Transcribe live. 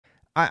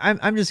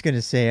I'm just going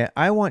to say it.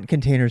 I want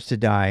containers to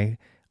die.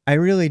 I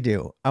really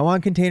do. I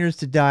want containers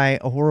to die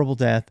a horrible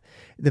death.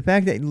 The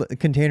fact that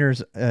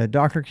containers,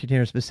 Docker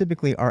containers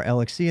specifically, are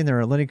LXC and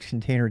they're a Linux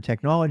container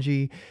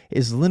technology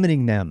is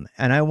limiting them.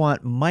 And I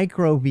want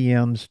micro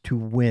VMs to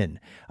win.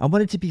 I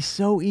want it to be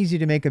so easy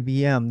to make a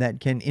VM that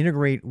can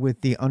integrate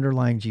with the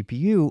underlying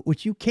GPU,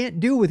 which you can't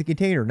do with a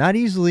container, not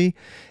easily,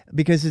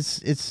 because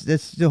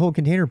that's the whole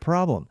container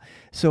problem.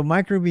 So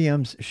micro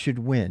VMs should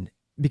win.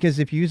 Because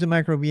if you use a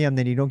micro VM,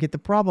 then you don't get the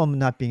problem of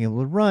not being able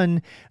to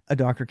run a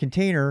Docker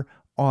container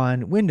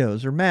on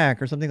Windows or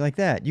Mac or something like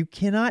that. You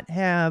cannot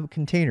have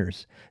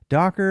containers,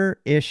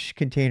 Docker-ish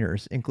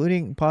containers,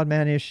 including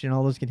Podman-ish and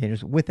all those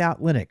containers,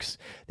 without Linux.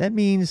 That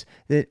means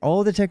that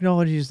all the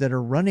technologies that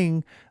are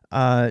running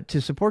to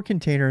support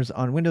containers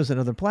on Windows and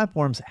other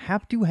platforms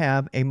have to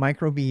have a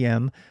micro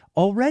VM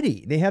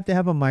already. They have to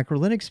have a micro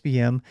Linux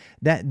VM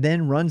that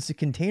then runs the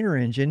container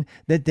engine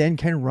that then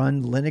can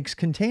run Linux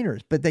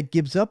containers, but that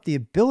gives up the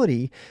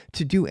ability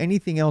to do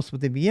anything else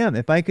with the VM.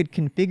 If I could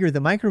configure the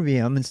micro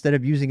VM instead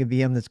of using a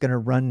VM that's going to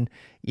run,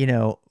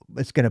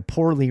 it's going to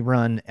poorly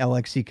run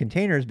LXC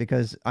containers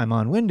because I'm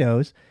on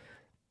Windows.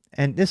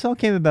 And this all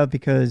came about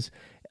because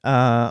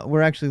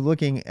we're actually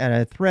looking at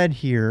a thread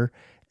here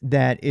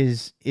that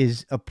is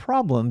a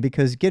problem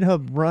because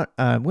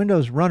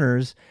Windows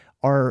runners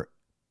are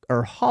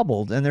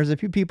hobbled, and there's a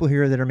few people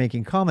here that are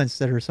making comments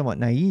that are somewhat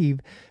naive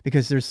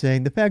because they're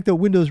saying the fact that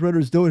Windows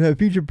runners don't have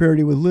feature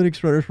parity with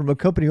Linux runners from a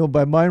company owned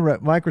by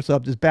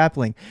Microsoft is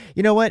baffling.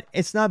 You know what?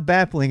 It's not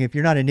baffling if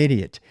you're not an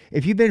idiot.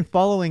 If you've been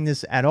following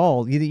this at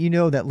all, you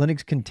know that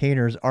Linux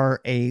containers are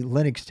a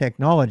Linux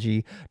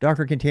technology.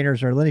 Docker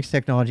containers are Linux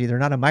technology. They're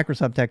not a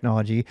Microsoft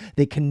technology.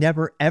 They can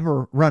never,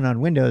 ever run on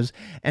Windows.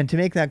 And to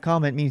make that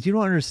comment means you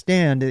don't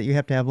understand that you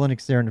have to have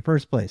Linux there in the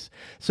first place.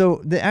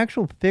 So the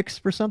actual fix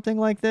for something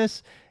like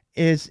this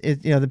is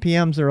the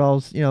PMs are all,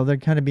 they're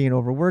kind of being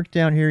overworked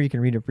down here. You can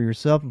read it for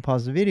yourself and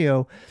pause the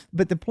video.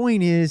 But the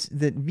point is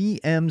that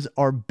VMs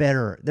are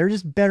better. They're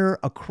just better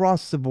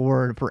across the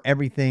board for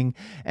everything.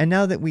 And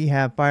now that we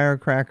have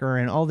Firecracker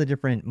and all the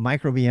different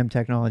micro VM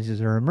technologies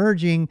that are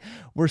emerging,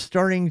 we're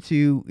starting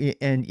to,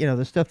 and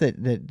the stuff that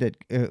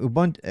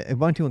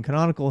Ubuntu and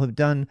Canonical have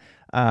done,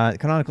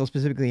 Canonical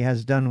specifically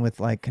has done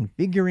with like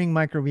configuring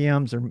micro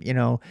VMs,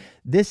 or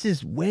this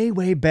is way,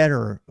 way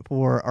better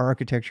for our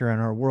architecture and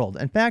our world.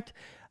 In fact,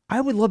 I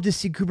would love to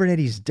see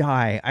Kubernetes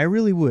die. I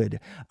really would.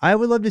 I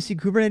would love to see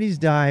Kubernetes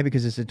die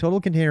because it's a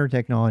total container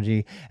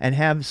technology, and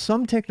have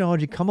some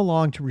technology come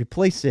along to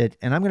replace it.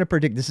 And I'm going to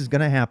predict this is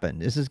going to happen.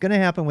 This is going to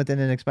happen within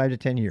the next 5 to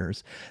 10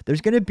 years.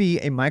 There's going to be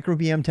a micro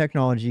VM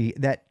technology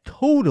that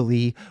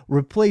totally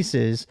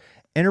replaces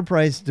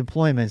enterprise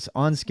deployments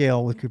on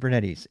scale with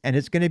Kubernetes, and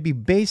it's going to be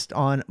based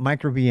on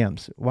micro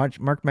VMs.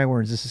 Mark my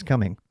words, this is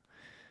coming.